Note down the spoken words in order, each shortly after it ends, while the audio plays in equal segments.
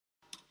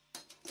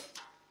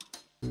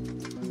Hey,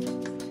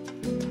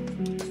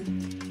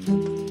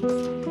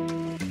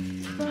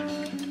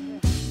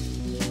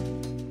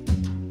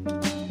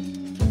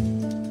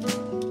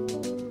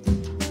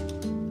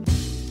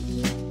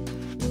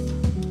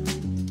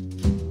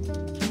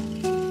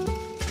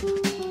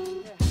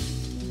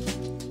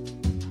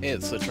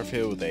 it's Litcher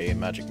here with a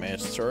Magic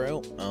Maze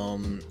tutorial.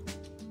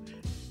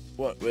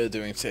 What we're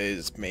doing today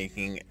is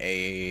making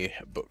a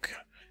book.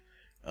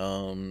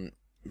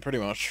 Pretty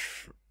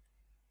much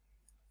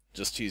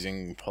just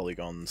using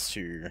polygons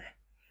to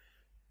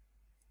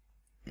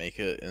make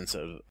it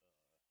instead of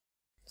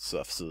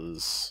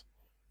surfaces,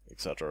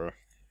 etc.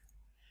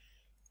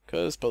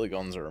 Because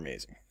polygons are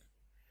amazing.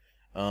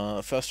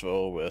 First of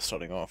all, we're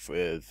starting off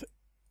with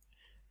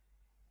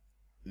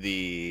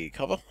the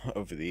cover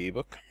of the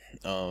book.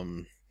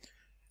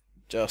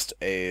 Just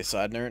a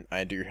side note,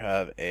 I do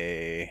have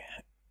a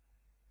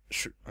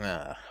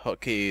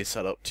hotkey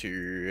set up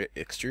to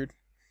extrude.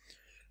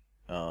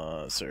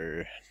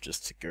 So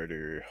just go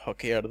to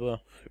hotkey editor,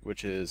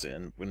 which is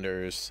in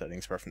Windows,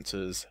 Settings,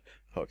 Preferences,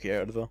 hotkey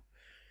editor,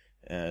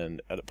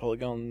 and edit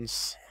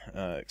polygons,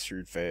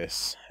 extrude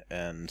face,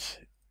 and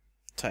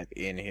type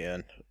in here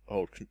and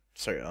hold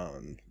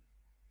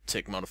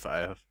tick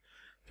modifier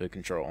for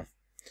control.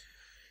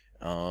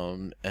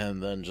 And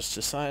then just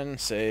assign,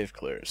 save,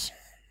 clears.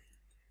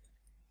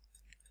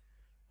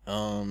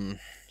 Well,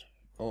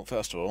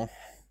 first of all,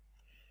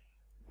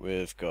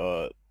 we've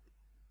got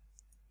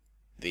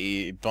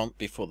the bump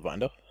before the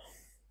binder,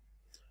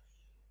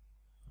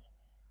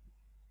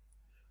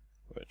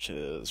 which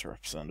is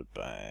represented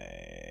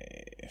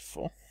by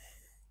 4.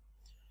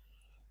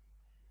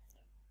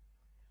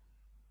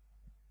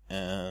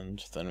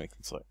 And then we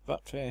can select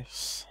that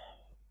face,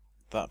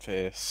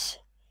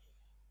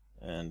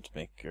 and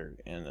make her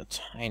in a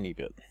tiny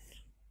bit.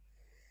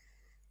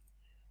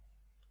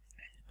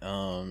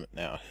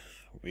 Now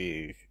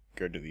we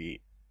go to the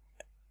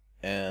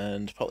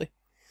end poly,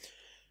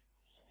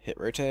 hit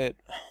rotate,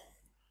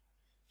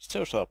 just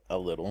tilt up a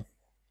little,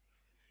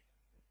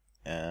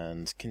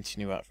 and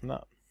continue out from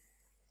that.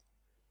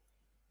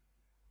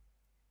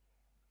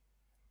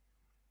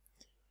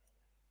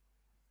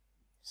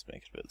 Just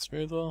make it a bit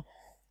smoother.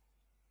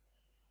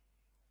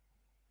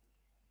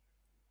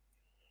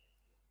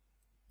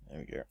 There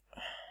we go.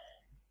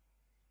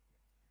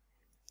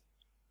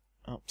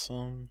 Up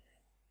some.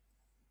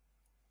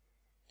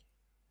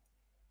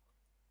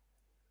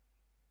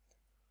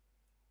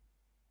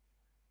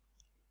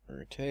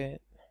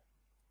 Rotate.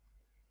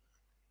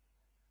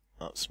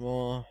 Up some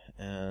more,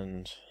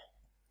 and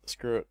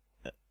screw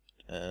it,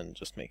 and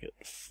just make it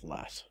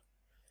flat.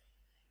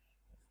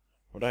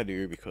 What I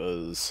do,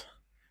 because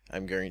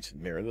I'm going to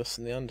mirror this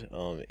in the end,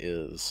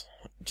 is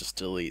just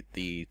delete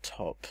the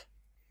top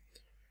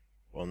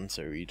one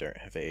so you don't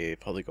have a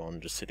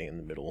polygon just sitting in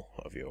the middle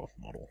of your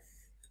model.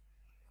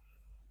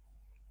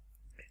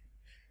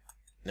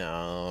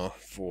 Now,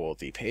 for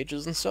the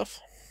pages and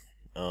stuff,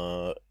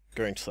 going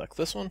to select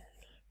this one,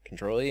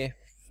 Control E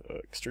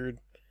for extrude,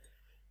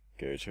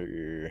 go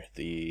to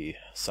the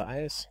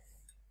size,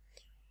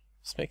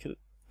 just make it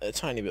a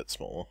tiny bit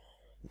smaller.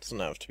 It doesn't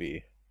have to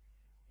be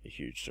a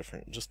huge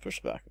difference, just push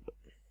it back a bit.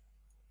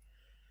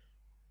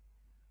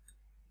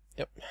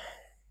 Yep.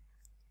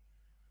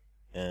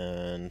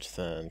 And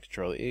then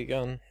Control E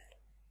again.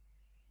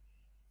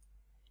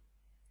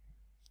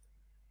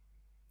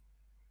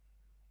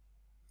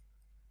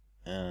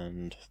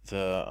 And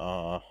there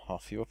are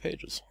half your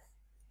pages.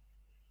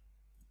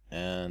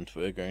 And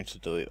we're going to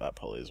delete that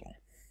poly as well.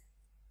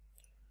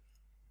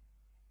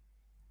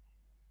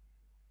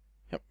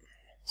 Yep.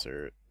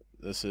 So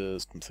this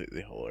is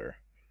completely hollow,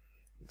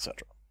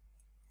 etc.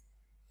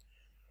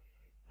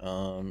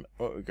 What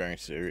we're going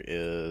to do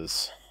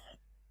is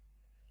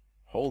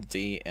hold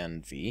D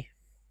and V.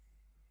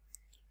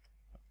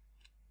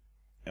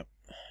 Yep.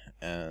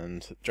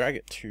 And drag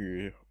it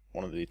to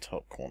one of the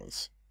top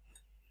corners.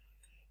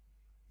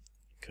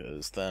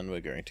 Because then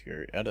we're going to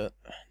go edit,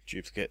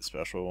 duplicate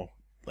special,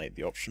 like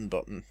the option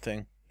button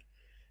thing.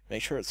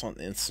 Make sure it's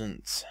on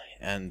instance,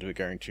 and we're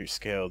going to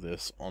scale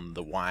this on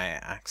the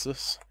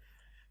y-axis.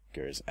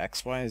 Goes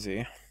x, y,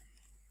 z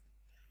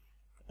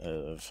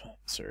of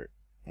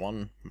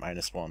 1,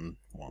 -1,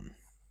 1.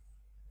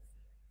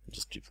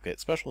 Just duplicate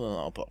special and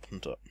I'll pop on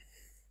top.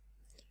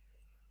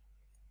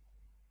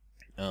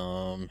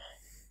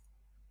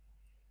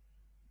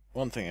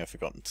 One thing I've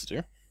forgotten to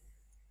do.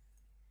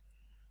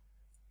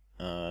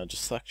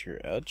 Just select your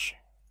edge,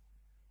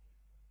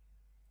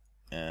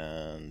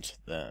 and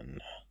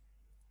then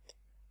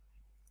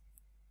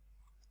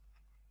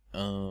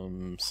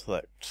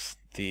select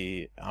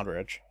the outer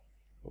edge,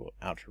 or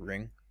outer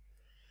ring.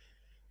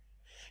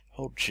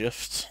 Hold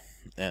Shift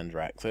and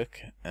right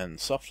click, and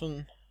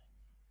soften,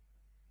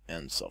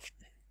 and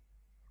soften.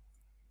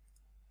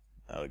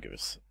 That'll give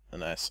us a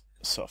nice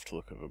soft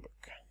look of a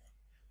book.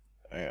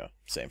 Oh yeah,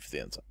 same for the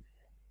inside.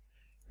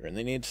 You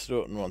only need to do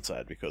it on one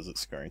side because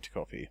it's going to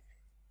copy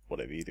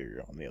whatever you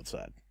do on the other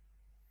side.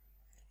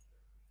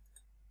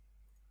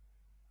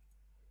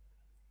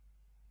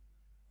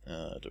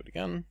 Do it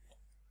again.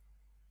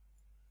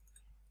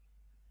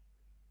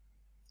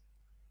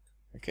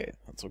 Okay,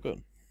 that's all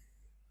good.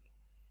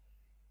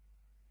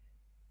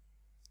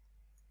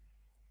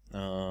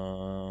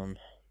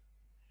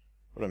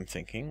 What I'm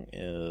thinking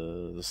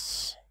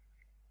is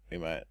we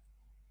might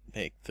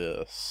make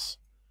this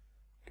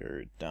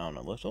go down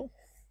a little.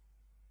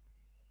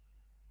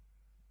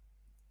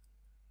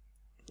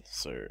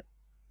 So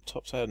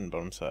top side and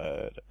bottom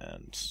side,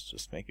 and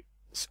just make it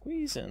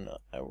squeeze in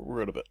a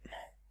little bit.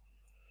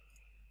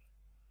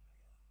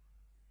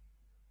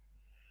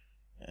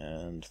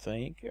 And there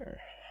you go.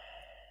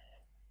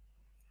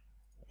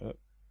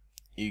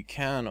 You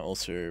can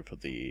also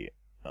put the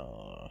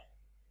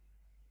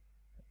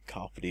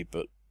carpety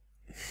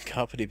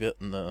bit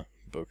in the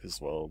book as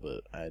well,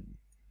 but I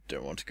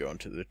don't want to go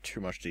into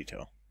too much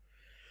detail.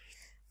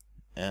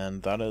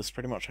 And that is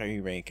pretty much how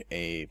you make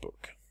a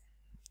book.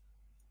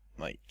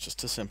 Like,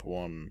 just a simple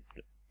one.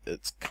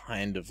 It's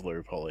kind of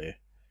low poly.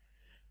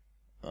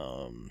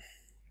 So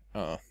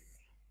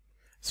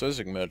as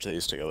you can merge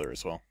these together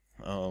as well.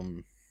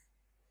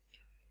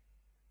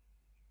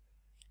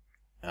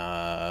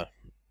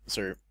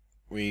 So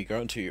we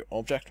go into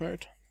object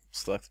mode,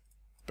 select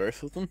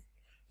both of them,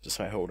 just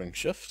by holding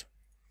shift.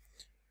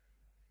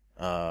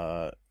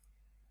 In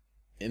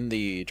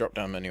the drop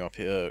down menu up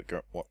here,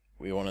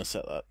 we want to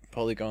set that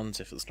polygons,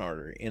 if it's not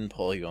already in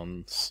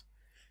polygons,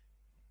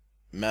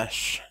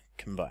 mesh,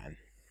 combine.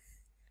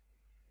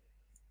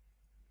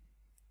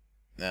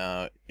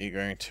 Now you're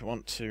going to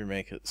want to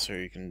make it so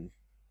you can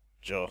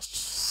just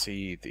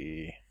see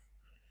the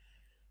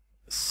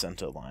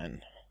center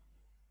line,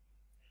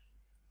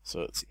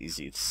 so it's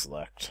easy to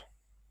select,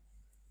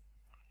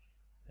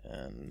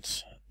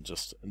 and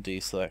just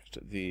deselect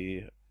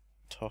the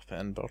top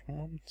and bottom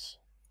ones.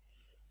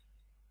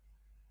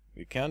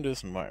 We can do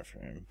this in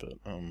wireframe, but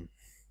here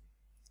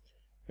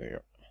we go.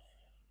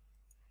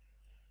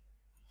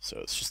 So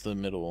it's just the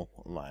middle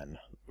line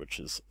which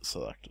is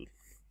selected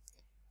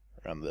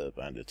around the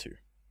binder too.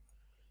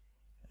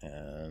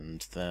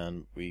 And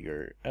then we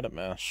go edit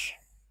mesh,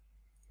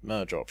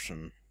 merge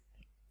option,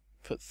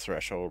 put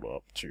threshold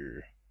up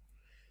to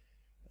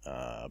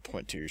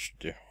 0.2 should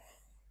do.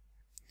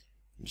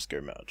 And just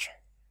go merge.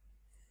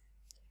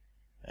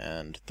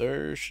 And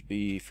those should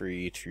be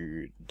free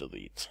to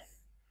delete.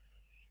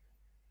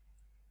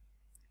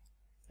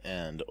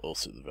 And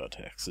also the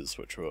vertexes,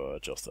 which were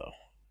just there.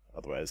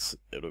 Otherwise,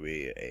 it'll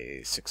be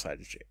a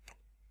six-sided shape.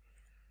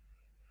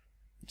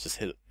 Just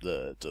hit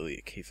the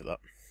delete key for that.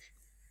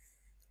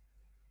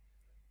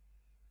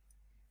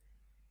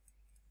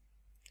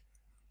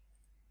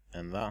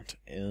 And that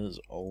is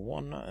a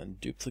one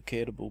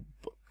duplicatable